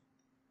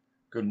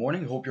Good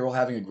morning. Hope you're all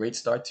having a great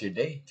start to your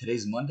day.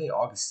 Today's Monday,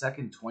 August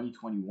 2nd,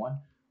 2021.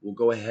 We'll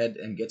go ahead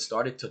and get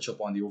started, touch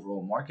up on the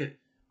overall market,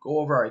 go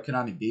over our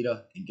economic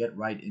data, and get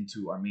right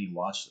into our main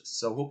watch list.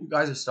 So, hope you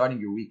guys are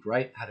starting your week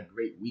right, had a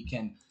great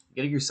weekend,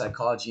 getting your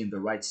psychology in the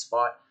right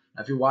spot.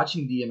 Now, if you're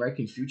watching the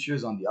American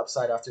futures on the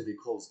upside after they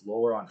closed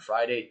lower on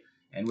Friday,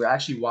 and we're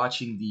actually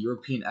watching the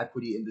European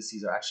equity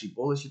indices are actually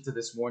bullish into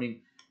this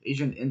morning.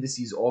 Asian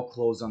indices all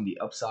closed on the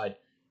upside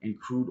and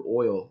crude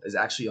oil is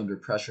actually under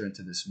pressure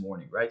into this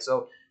morning, right?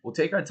 So we'll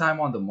take our time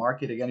on the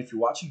market. Again, if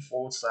you're watching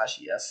forward slash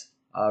ES,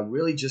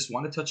 really just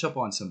want to touch up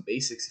on some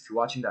basics. If you're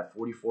watching that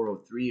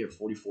 4403 or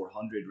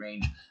 4400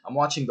 range, I'm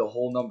watching the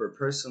whole number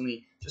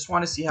personally. Just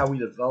want to see how we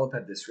develop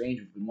at this range.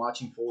 We've been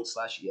watching forward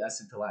slash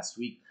ES until last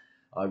week.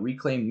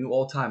 Reclaimed new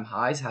all-time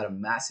highs, had a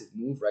massive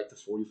move right to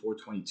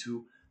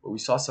 4422, where we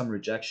saw some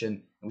rejection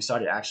and we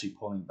started actually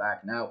pulling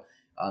back. Now,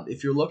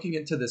 if you're looking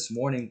into this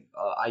morning,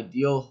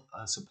 ideal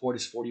support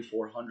is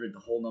 4,400. The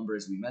whole number,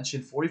 as we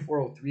mentioned,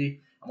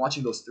 4,403. I'm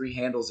watching those three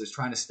handles. They're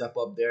trying to step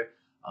up there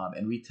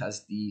and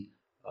retest the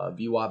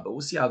VWAP, but we'll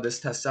see how this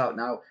tests out.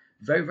 Now,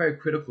 very, very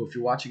critical if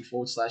you're watching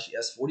forward slash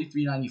ES,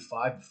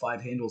 43.95. The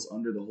five handles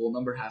under the whole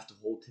number have to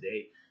hold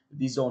today. If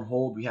these don't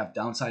hold, we have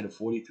downside of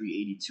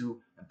 43.82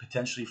 and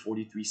potentially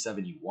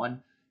 43.71.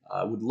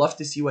 Would love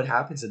to see what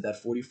happens at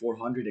that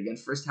 4,400. Again,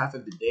 first half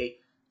of the day,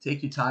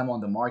 take your time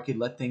on the market,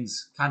 let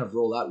things kind of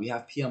roll out. We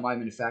have PMI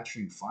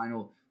manufacturing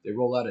final. They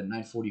roll out at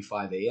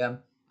 9:45 a.m.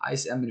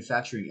 ISM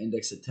manufacturing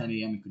index at 10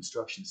 a.m. and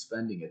construction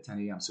spending at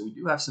 10 a.m. So we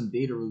do have some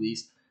data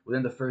released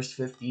within the first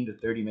 15 to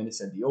 30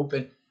 minutes at the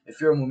open. If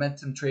you're a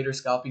momentum trader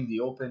scalping the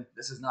open,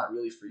 this is not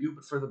really for you,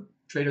 but for the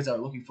traders that are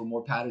looking for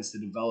more patterns to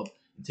develop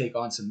and take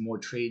on some more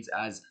trades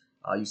as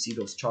you see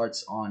those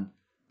charts on,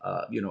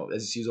 as you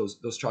see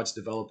those charts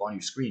develop on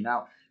your screen.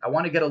 Now, I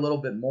want to get a little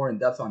bit more in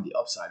depth on the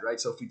upside, right?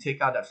 So if we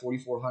take out that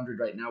 4,400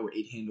 right now, we're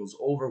eight handles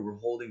over, we're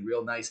holding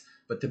real nice.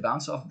 But to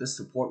bounce off this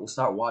support, we'll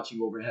start watching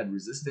overhead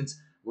resistance.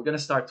 We're going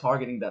to start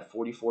targeting that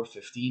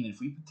 44.15. And if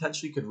we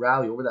potentially could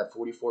rally over that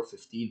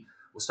 44.15,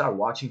 we'll start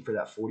watching for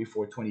that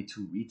 44.22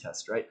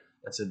 retest, right?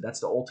 That's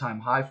the all-time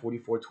high,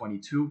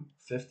 44.22,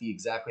 50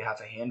 exactly,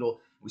 half a handle.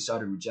 We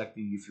started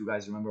rejecting, if you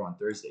guys remember, on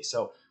Thursday.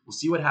 So we'll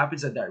see what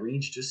happens at that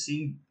range. Just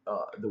seeing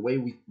the way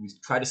we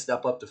try to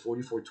step up to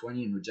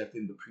 44.20 and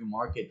rejecting the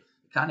pre-market,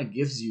 it kind of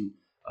gives you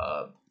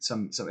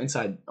some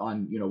insight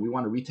on, we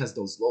want to retest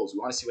those lows. We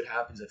want to see what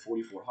happens at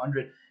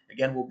 4,400.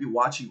 Again, we'll be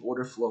watching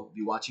order flow, we'll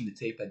be watching the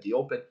tape at the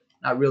open.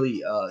 Not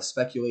really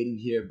speculating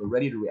here, but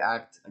ready to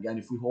react. Again,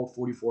 if we hold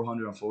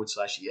 4,400 on forward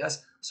slash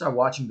ES, start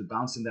watching the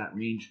bounce in that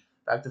range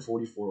back to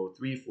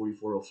 4403,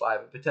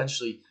 4405, and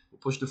potentially we'll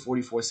push to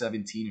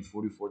 4417 and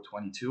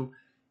 4422.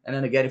 And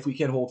then again, if we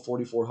can hold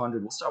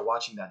 4,400, we'll start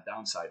watching that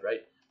downside,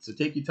 right? So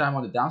take your time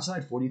on the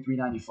downside.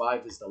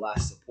 43.95 is the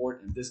last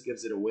support, and this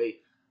gives it away.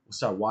 We'll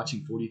start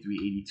watching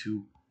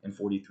 43.82 and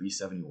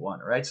 43.71. All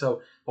right.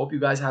 So hope you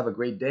guys have a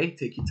great day.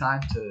 Take your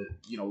time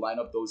to line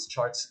up those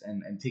charts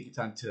and take your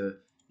time to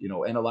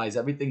analyze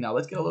everything. Now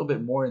let's get a little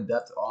bit more in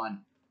depth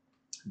on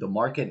the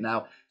market.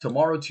 Now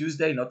tomorrow,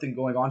 Tuesday, nothing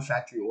going on.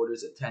 Factory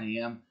orders at 10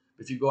 a.m.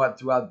 If you go out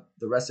throughout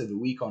the rest of the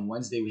week, on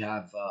Wednesday we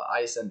have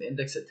ISM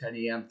index at 10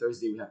 a.m.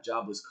 Thursday we have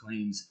jobless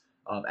claims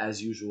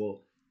as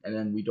usual, and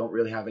then we don't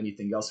really have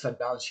anything else. Fed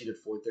balance sheet at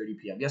 4:30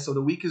 p.m. Yeah, so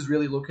the week is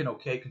really looking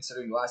okay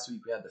considering last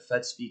week we had the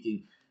Fed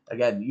speaking.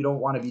 Again, you don't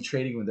want to be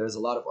trading when there's a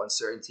lot of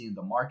uncertainty in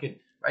the market.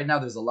 Right now,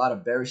 there's a lot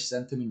of bearish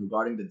sentiment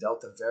regarding the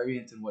Delta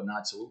variant and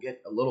whatnot, so we'll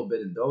get a little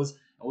bit in those,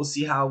 and we'll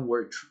see how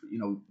we're,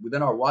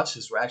 within our watch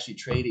list, we're actually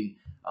trading,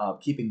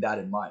 keeping that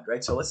in mind,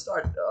 right? So let's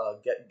start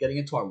getting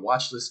into our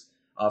watch list.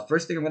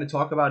 First thing I'm going to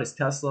talk about is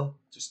Tesla.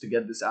 Just to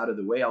get this out of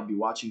the way, I'll be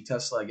watching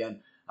Tesla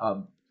again.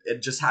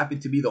 It just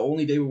happened to be the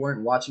only day we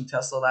weren't watching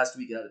Tesla last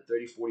week. It had a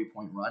 30-40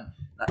 point run.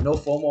 No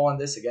FOMO on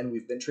this. Again,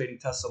 we've been trading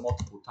Tesla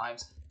multiple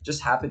times.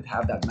 Just happened to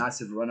have that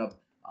massive run up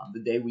the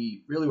day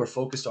we really were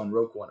focused on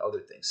Roku and other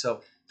things.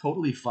 So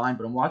totally fine,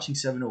 but I'm watching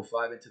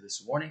 705 into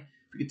this morning.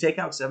 If we could take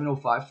out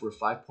 705 for a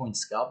 5-point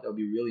scalp, that would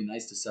be really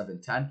nice to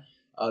 710.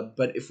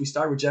 But if we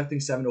start rejecting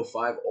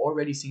 705,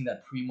 already seeing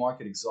that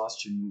pre-market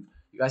exhaustion move,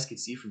 you guys can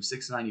see from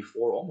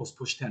 694, almost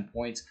push 10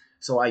 points.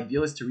 So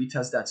ideal is to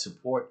retest that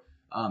support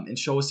and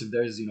show us if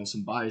there's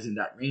some buyers in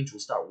that range. We'll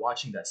start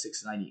watching that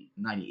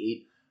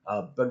 698.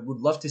 But would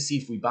love to see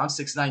if we bounce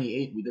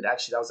 698. We did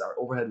actually, that was our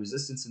overhead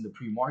resistance in the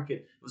pre-market.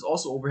 It was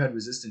also overhead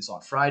resistance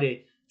on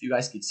Friday. If you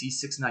guys could see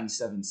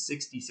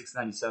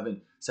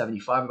 697.60,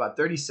 697.75, about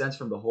 30 cents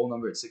from the whole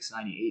number at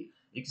 698.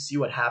 You can see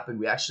what happened.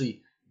 We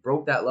actually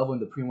broke that level in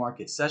the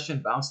pre-market session,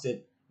 bounced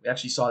it. We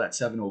actually saw that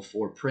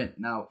 704 print.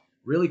 Now,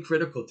 really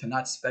critical to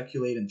not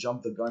speculate and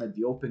jump the gun at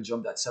the open,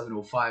 jump that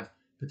 705.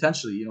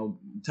 Potentially,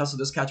 Tesla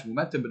does catch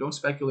momentum, but don't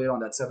speculate on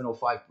that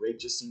 705 break,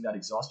 just seeing that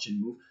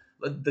exhaustion move.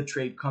 Let the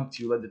trade come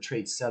to you, let the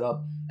trade set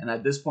up. And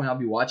at this point, I'll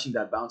be watching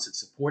that bounce at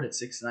support at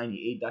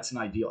 698. That's an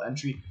ideal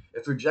entry.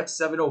 If it rejects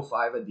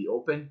 705 at the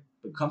open,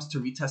 but comes to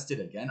retest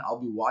it again, I'll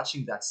be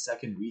watching that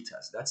second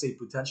retest. That's a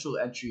potential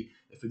entry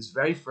if it's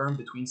very firm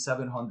between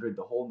 700,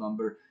 the whole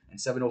number, and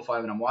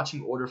 705, and I'm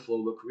watching order flow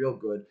look real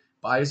good.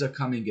 Buyers are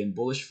coming in.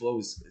 Bullish flow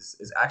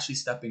is actually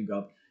stepping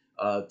up.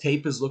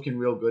 Tape is looking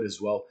real good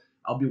as well.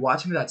 I'll be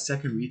watching that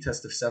second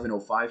retest of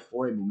 705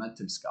 for a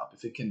momentum scalp.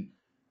 If it can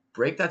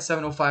break that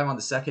 705 on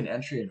the second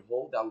entry and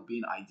hold, that would be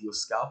an ideal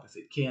scalp. If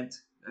it can't,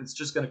 it's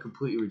just going to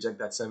completely reject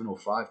that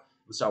 705.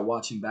 We'll start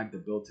watching back the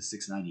build to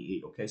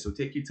 698. Okay, so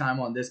take your time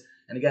on this.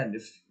 And again,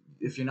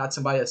 if you're not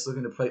somebody that's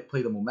looking to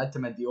play the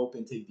momentum at the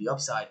open, take the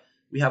upside,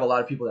 we have a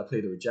lot of people that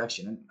play the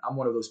rejection, and I'm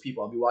one of those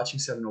people. I'll be watching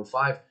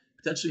 705,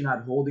 potentially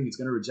not holding. It's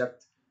going to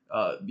reject,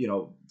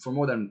 for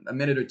more than a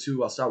minute or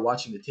two. I'll start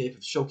watching the tape. If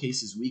it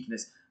showcases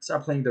weakness,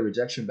 start playing the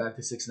rejection back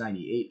to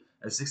 698.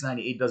 If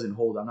 698 doesn't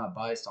hold, I'm not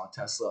biased on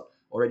Tesla.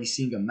 Already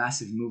seeing a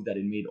massive move that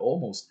it made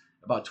almost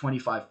about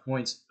 25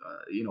 points,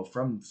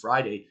 from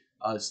Friday.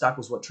 Stock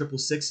was what, triple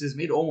sixes,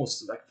 made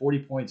almost like 40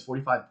 points,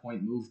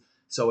 45-point move.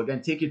 So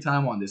again, take your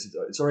time on this.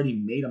 It's already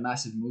made a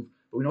massive move,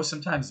 but we know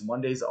sometimes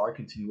Mondays are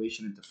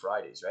continuation into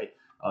Fridays, right?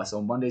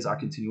 So Mondays are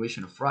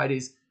continuation of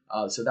Fridays.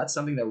 So that's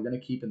something that we're going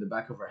to keep in the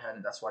back of our head,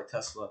 and that's why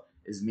Tesla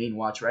is main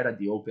watch right at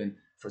the open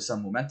for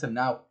some momentum.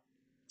 Now,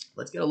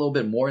 let's get a little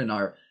bit more in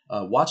our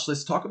watch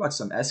list, talk about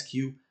some SQ,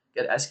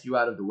 get SQ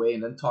out of the way,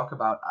 and then talk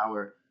about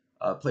our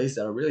plays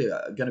that are really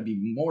going to be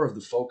more of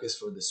the focus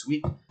for this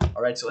week.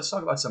 All right, so let's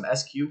talk about some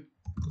SQ.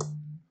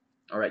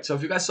 All right, so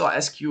if you guys saw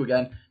SQ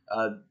again,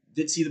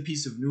 did see the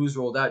piece of news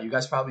rolled out. You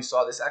guys probably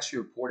saw this actually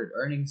reported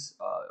earnings.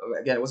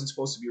 Again, it wasn't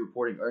supposed to be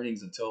reporting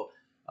earnings until,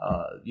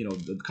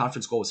 the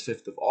conference call was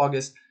 5th of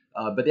August.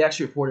 But they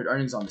actually reported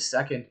earnings on the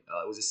 2nd.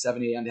 It was at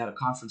 7 a.m. They had a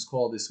conference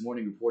call this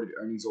morning, reported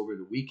earnings over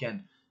the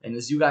weekend. And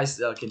as you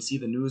guys can see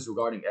the news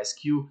regarding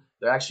SQ,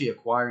 they're actually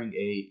acquiring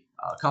a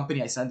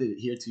company. I sent it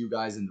here to you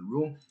guys in the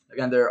room.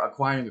 Again, they're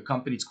acquiring a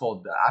company. It's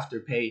called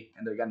Afterpay,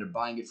 and they're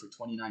buying it for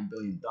 $29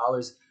 billion.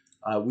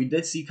 We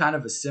did see kind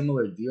of a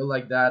similar deal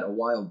like that a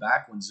while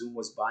back when Zoom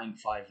was buying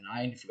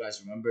Five9. If you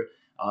guys remember,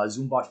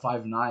 Zoom bought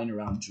Five9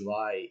 around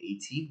July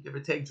 18, give or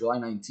take, July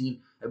 19.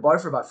 They bought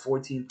it for about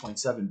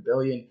 $14.7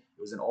 billion. It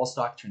was an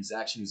all-stock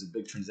transaction. It was a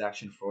big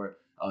transaction for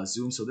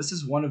Zoom. So this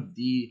is one of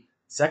the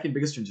second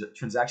biggest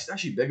transactions,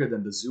 actually bigger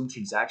than the Zoom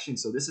transaction.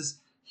 So this is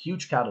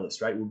huge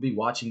catalyst, right? We'll be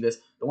watching this.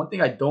 The one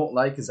thing I don't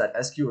like is that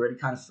SQ already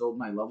kind of filled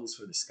my levels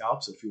for the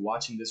scalp. So if you're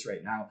watching this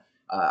right now,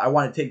 I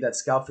want to take that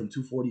scalp from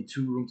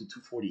 242 room to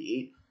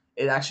 248.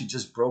 It actually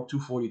just broke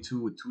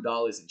 242 with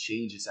 $2 and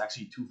change. It's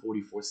actually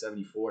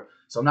 244.74.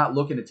 So I'm not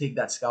looking to take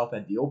that scalp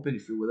at the open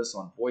if you're with us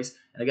on voice.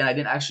 And again, I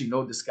didn't actually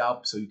know the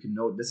scalp, so you can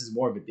know this is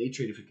more of a day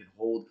trade if it can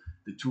hold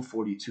the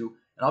 242.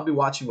 And I'll be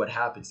watching what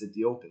happens at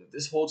the open. If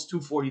this holds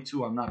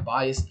 242, I'm not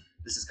biased.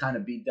 This is kind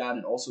of beat down,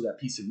 and also that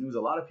piece of news.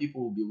 A lot of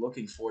people will be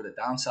looking for the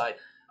downside.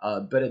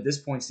 But at this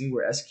point, seeing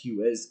where SQ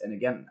is, and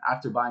again,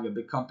 after buying a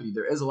big company,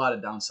 there is a lot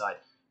of downside.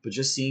 But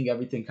just seeing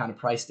everything kind of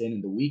priced in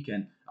the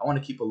weekend, I want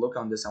to keep a look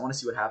on this. I want to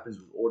see what happens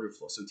with order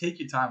flow. So take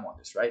your time on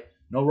this, right?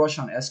 No rush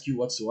on SQ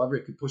whatsoever.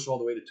 It could push all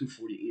the way to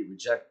 248,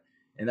 reject,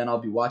 and then I'll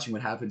be watching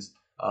what happens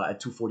at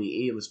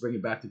 248. Let's bring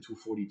it back to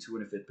 242,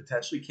 and if it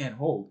potentially can't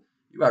hold,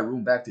 you got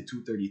room back to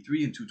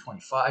 233 and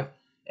 225,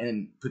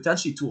 and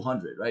potentially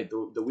 200, right?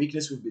 The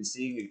weakness we've been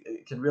seeing,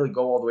 it can really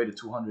go all the way to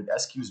 200.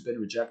 SQ's been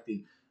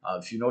rejecting.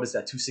 If you notice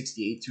that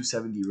 268,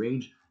 270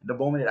 range, the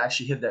moment it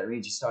actually hit that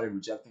range, it started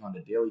rejecting on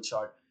the daily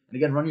chart. And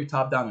again, run your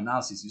top-down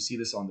analysis. You see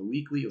this on the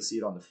weekly. You'll see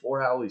it on the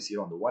 4-hour. You see it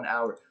on the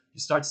 1-hour. You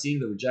start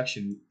seeing the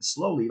rejection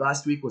slowly.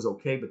 Last week was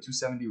okay, but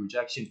 270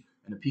 rejection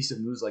and a piece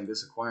of news like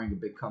this acquiring a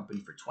big company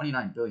for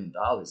 $29 billion,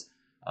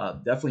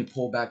 definitely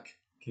pullback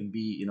can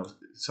be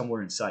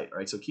somewhere in sight. All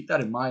right, so keep that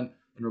in mind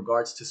in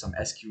regards to some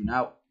SQ.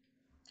 Now,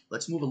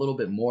 let's move a little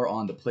bit more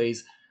on the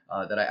plays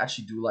that I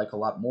actually do like a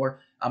lot more.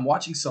 I'm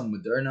watching some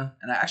Moderna,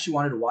 and I actually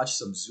wanted to watch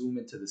some Zoom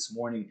into this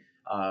morning.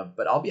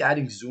 But I'll be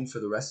adding Zoom for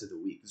the rest of the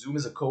week. Zoom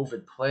is a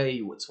COVID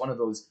play. It's one of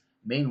those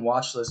main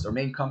watch lists or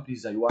main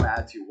companies that you want to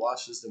add to your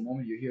watch list. The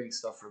moment you're hearing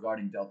stuff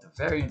regarding Delta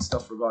variant,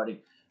 stuff regarding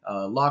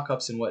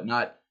lockups and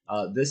whatnot,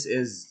 this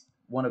is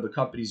one of the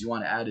companies you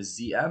want to add is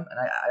ZM.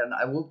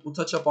 And we'll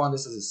touch up on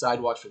this as a side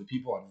watch for the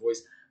people on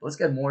voice. But let's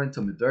get more into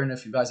Moderna.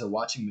 If you guys are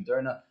watching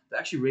Moderna, they're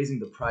actually raising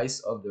the price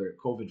of their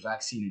COVID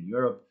vaccine in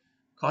Europe.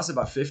 Costs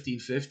about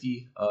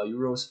 1550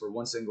 euros for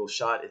one single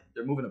shot.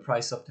 They're moving the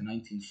price up to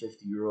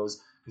 1950 euros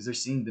because they're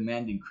seeing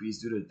demand increase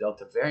due to the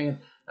Delta variant.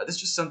 This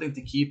is just something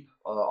to keep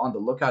on the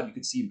lookout. You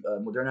can see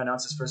Moderna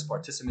announces first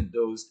participant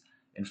dosed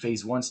in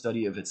phase 1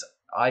 study of its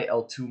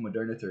IL-2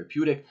 Moderna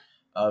therapeutic.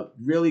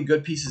 Really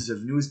good pieces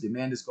of news.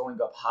 Demand is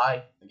going up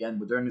high. Again,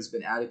 Moderna has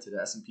been added to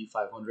the S&P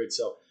 500.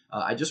 So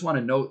I just want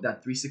to note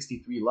that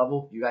 363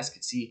 level. You guys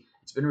could see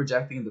it's been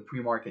rejecting in the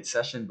pre-market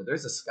session, but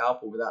there's a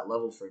scalp over that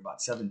level for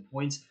about 7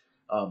 points.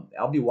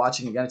 I'll be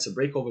watching again. It's a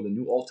break over the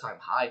new all-time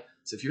high.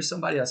 So if you're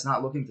somebody that's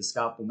not looking to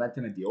scalp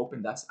momentum at the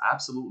open, that's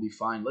absolutely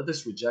fine. Let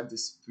this reject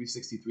this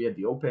 363 at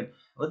the open.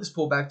 Let this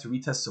pull back to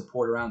retest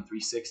support around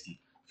 360.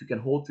 If you can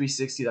hold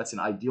 360, that's an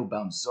ideal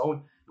bounce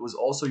zone. It was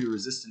also your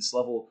resistance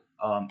level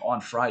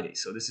on Friday.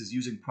 So this is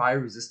using prior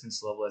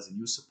resistance level as a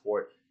new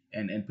support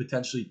and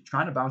potentially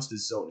trying to bounce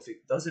this zone. If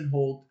it doesn't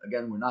hold,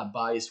 again, we're not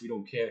biased. We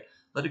don't care.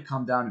 let it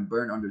come down and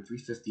burn under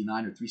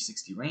 359 or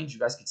 360 range. You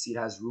guys can see it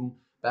has room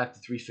back to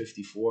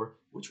 354,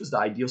 which was the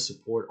ideal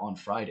support on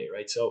Friday,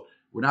 right? So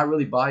we're not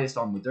really biased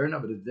on Moderna,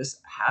 but if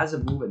this has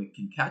a move and it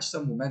can catch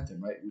some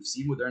momentum, right? We've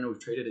seen Moderna, we've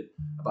traded it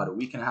about a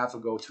week and a half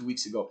ago, 2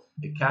 weeks ago.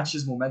 It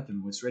catches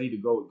momentum. When it's ready to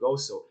go, it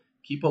goes. So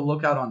keep a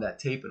lookout on that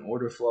tape and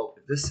order flow.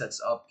 If this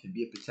sets up, can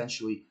be a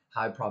potentially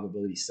high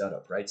probability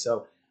setup, right?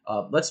 So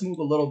let's move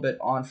a little bit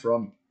on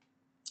from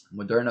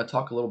Moderna,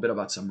 talk a little bit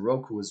about some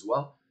Roku as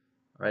well.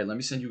 All right, let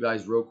me send you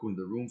guys Roku in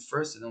the room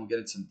first, and then we'll get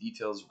into some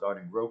details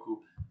regarding Roku.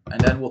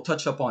 And then we'll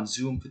touch up on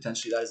Zoom.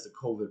 Potentially, that is the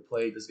COVID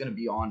play. That's going to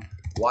be on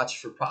watch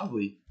for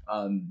probably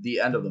the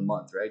end of the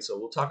month, right? So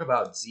we'll talk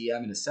about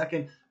ZM in a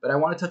second, but I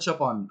want to touch up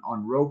on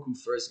Roku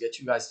first, get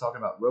you guys talking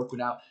about Roku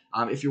now.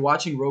 If you're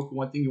watching Roku,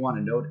 one thing you want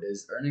to note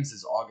is earnings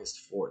is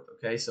August 4th,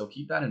 okay? So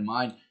keep that in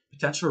mind.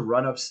 Potential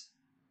run-ups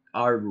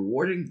are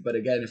rewarding, but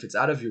again, if it's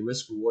out of your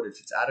risk reward, if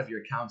it's out of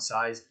your account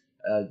size,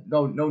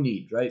 no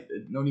need, right?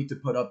 No need to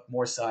put up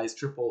more size,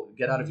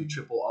 get out of your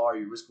triple R,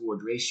 your risk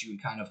reward ratio,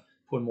 and kind of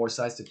put more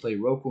size to play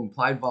Roku.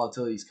 Implied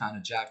volatility is kind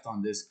of jacked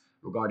on this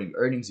regarding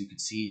earnings. You can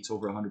see it's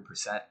over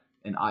 100%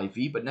 in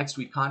IV, but next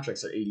week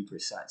contracts are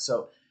 80%.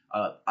 So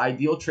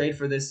ideal trade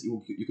for this,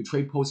 you could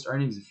trade post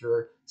earnings if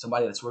you're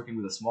somebody that's working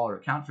with a smaller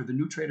account. For the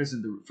new traders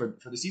in the for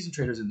the season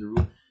traders in the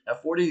room,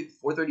 at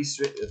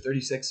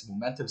 436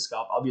 momentum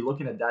scalp, I'll be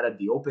looking at that at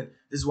the open.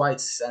 This is why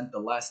it's sent the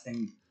last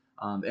thing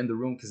in the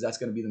room, because that's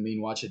going to be the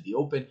main watch at the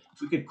open. If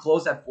we could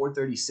close at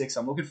 436,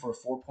 I'm looking for a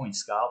 4-point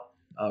scalp.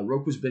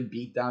 Roku's been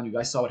beat down. You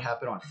guys saw what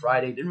happened on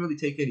Friday. Didn't really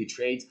take any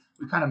trades.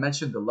 We kind of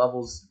mentioned the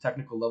levels,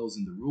 technical levels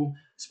in the room.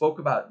 Spoke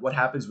about what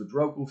happens with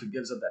Roku if it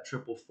gives up that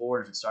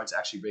 444, if it starts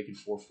actually breaking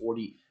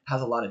 440,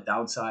 has a lot of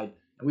downside.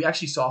 And we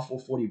actually saw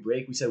 440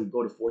 break. We said we'd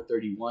go to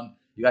 431.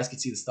 You guys can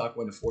see the stock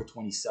went to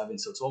 427.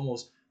 So it's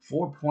almost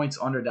 4 points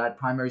under that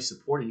primary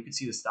support. And you can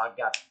see the stock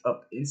got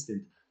up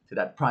instant to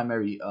that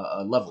primary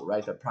level,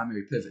 right? That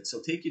primary pivot. So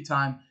take your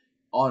time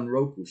on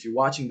Roku. If you're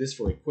watching this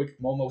for a quick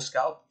Momo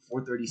scalp,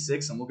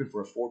 436, I'm looking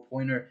for a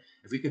 4-pointer.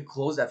 If we could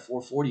close at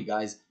 440,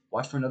 guys,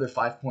 watch for another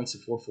 5 points to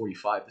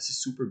 445. This is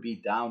super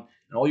beat down.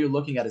 And all you're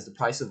looking at is the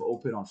price of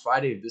open on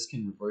Friday. If this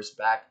can reverse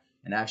back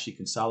and actually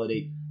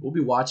consolidate, we'll be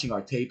watching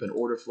our tape and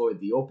order flow at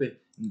the open.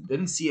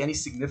 Didn't see any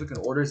significant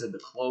orders at the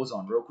close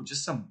on Roku.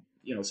 Just some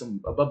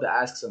above the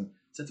ask, some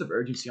sense of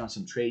urgency on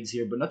some trades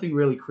here, but nothing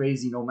really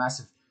crazy. No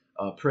massive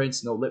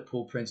prints, no lit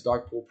pull prints,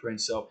 dark pull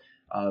prints. So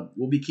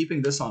we'll be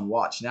keeping this on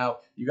watch. Now,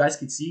 you guys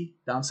can see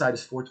downside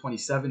is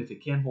 427. If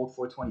it can't hold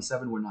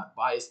 427, we're not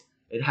biased.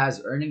 It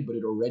has earning, but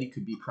it already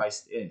could be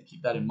priced in.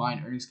 Keep that in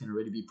mind. Earnings can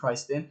already be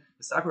priced in.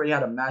 The stock already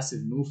had a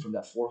massive move from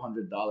that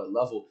 $400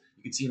 level.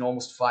 You can see in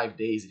almost 5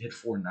 days, it hit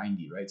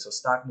 490, right? So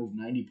stock moved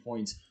 90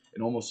 points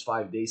in almost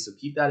 5 days. So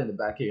keep that in the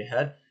back of your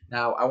head.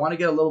 Now, I want to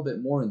get a little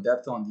bit more in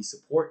depth on the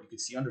support. You can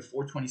see under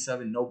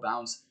 427, no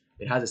bounce.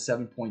 It has a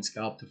 7-point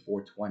scalp to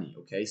 420,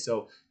 okay?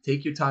 So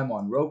take your time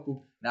on Roku.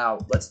 Now,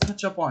 let's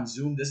touch up on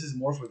Zoom. This is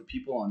more for the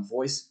people on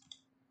voice.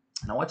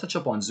 And I want to touch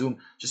up on Zoom,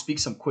 just speak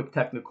some quick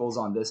technicals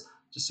on this,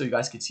 just so you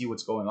guys can see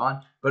what's going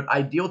on. But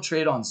ideal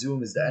trade on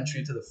Zoom is the entry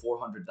into the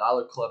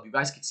 $400 club. You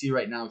guys can see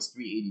right now it's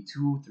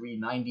 382,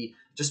 390.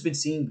 Just been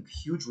seeing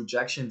huge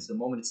rejections the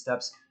moment it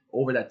steps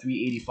over that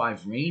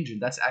 385 range, and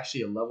that's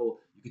actually a level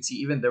you can see.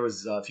 Even there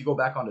was, if you go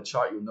back on the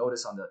chart, you'll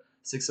notice on the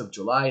 6th of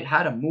July, it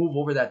had a move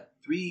over that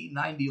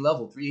 390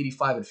 level,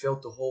 385, and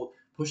failed to hold,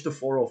 pushed to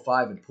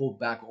 405 and pulled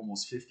back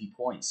almost 50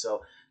 points.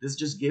 So this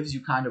just gives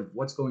you kind of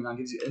what's going on,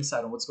 gives you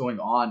insight on what's going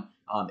on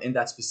in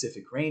that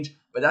specific range.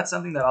 But that's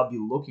something that I'll be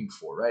looking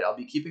for, right? I'll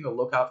be keeping a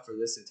lookout for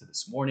this into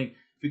this morning.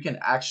 If we can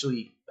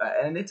actually,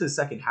 and into the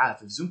second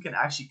half, if Zoom can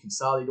actually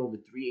consolidate over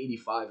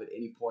 385 at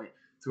any point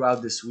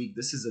throughout this week,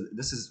 this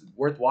is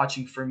worth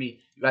watching for me.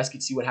 You guys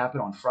can see what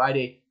happened on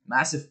Friday.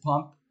 Massive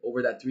pump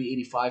over that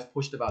 385,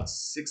 pushed about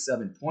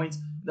 6-7 points.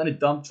 Then it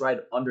dumped right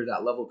under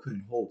that level,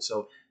 couldn't hold.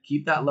 So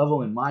keep that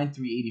level in mind,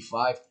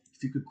 385.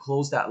 If you could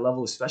close that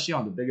level, especially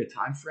on the bigger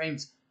time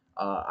frames,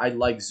 I'd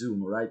like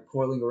Zoom, all right?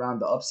 Coiling around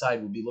the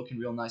upside would be looking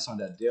real nice on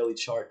that daily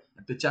chart.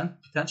 And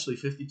potentially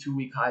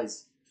 52-week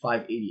highs,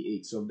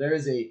 588. So if there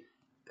is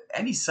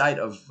any sight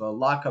of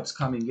lockups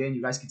coming in,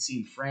 you guys can see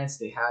in France,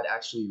 they had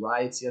actually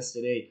riots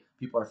yesterday.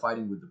 People are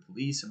fighting with the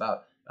police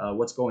about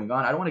what's going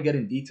on. I don't want to get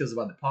in details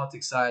about the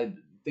politics side,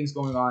 things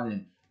going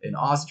on in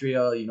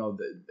Austria,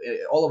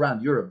 all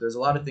around Europe. There's a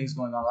lot of things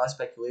going on, a lot of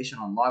speculation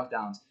on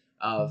lockdowns.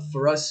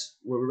 For us,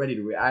 we're ready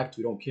to react.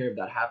 We don't care if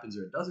that happens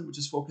or it doesn't. We're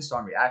just focused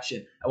on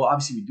reaction. Well,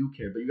 obviously we do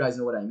care, but you guys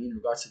know what I mean in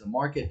regards to the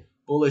market.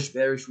 Bullish,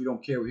 bearish, we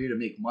don't care. We're here to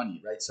make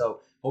money, right? So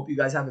hope you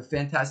guys have a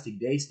fantastic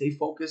day. Stay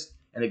focused.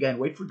 And again,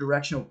 wait for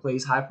directional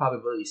plays, high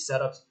probability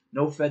setups.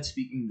 No Fed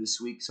speaking this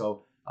week.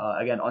 So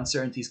again,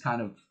 uncertainty is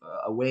kind of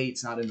away.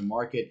 It's not in the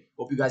market.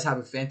 Hope you guys have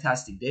a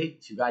fantastic day.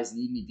 If you guys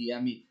need me,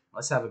 DM me.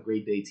 Let's have a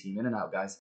great day, team. In and out, guys.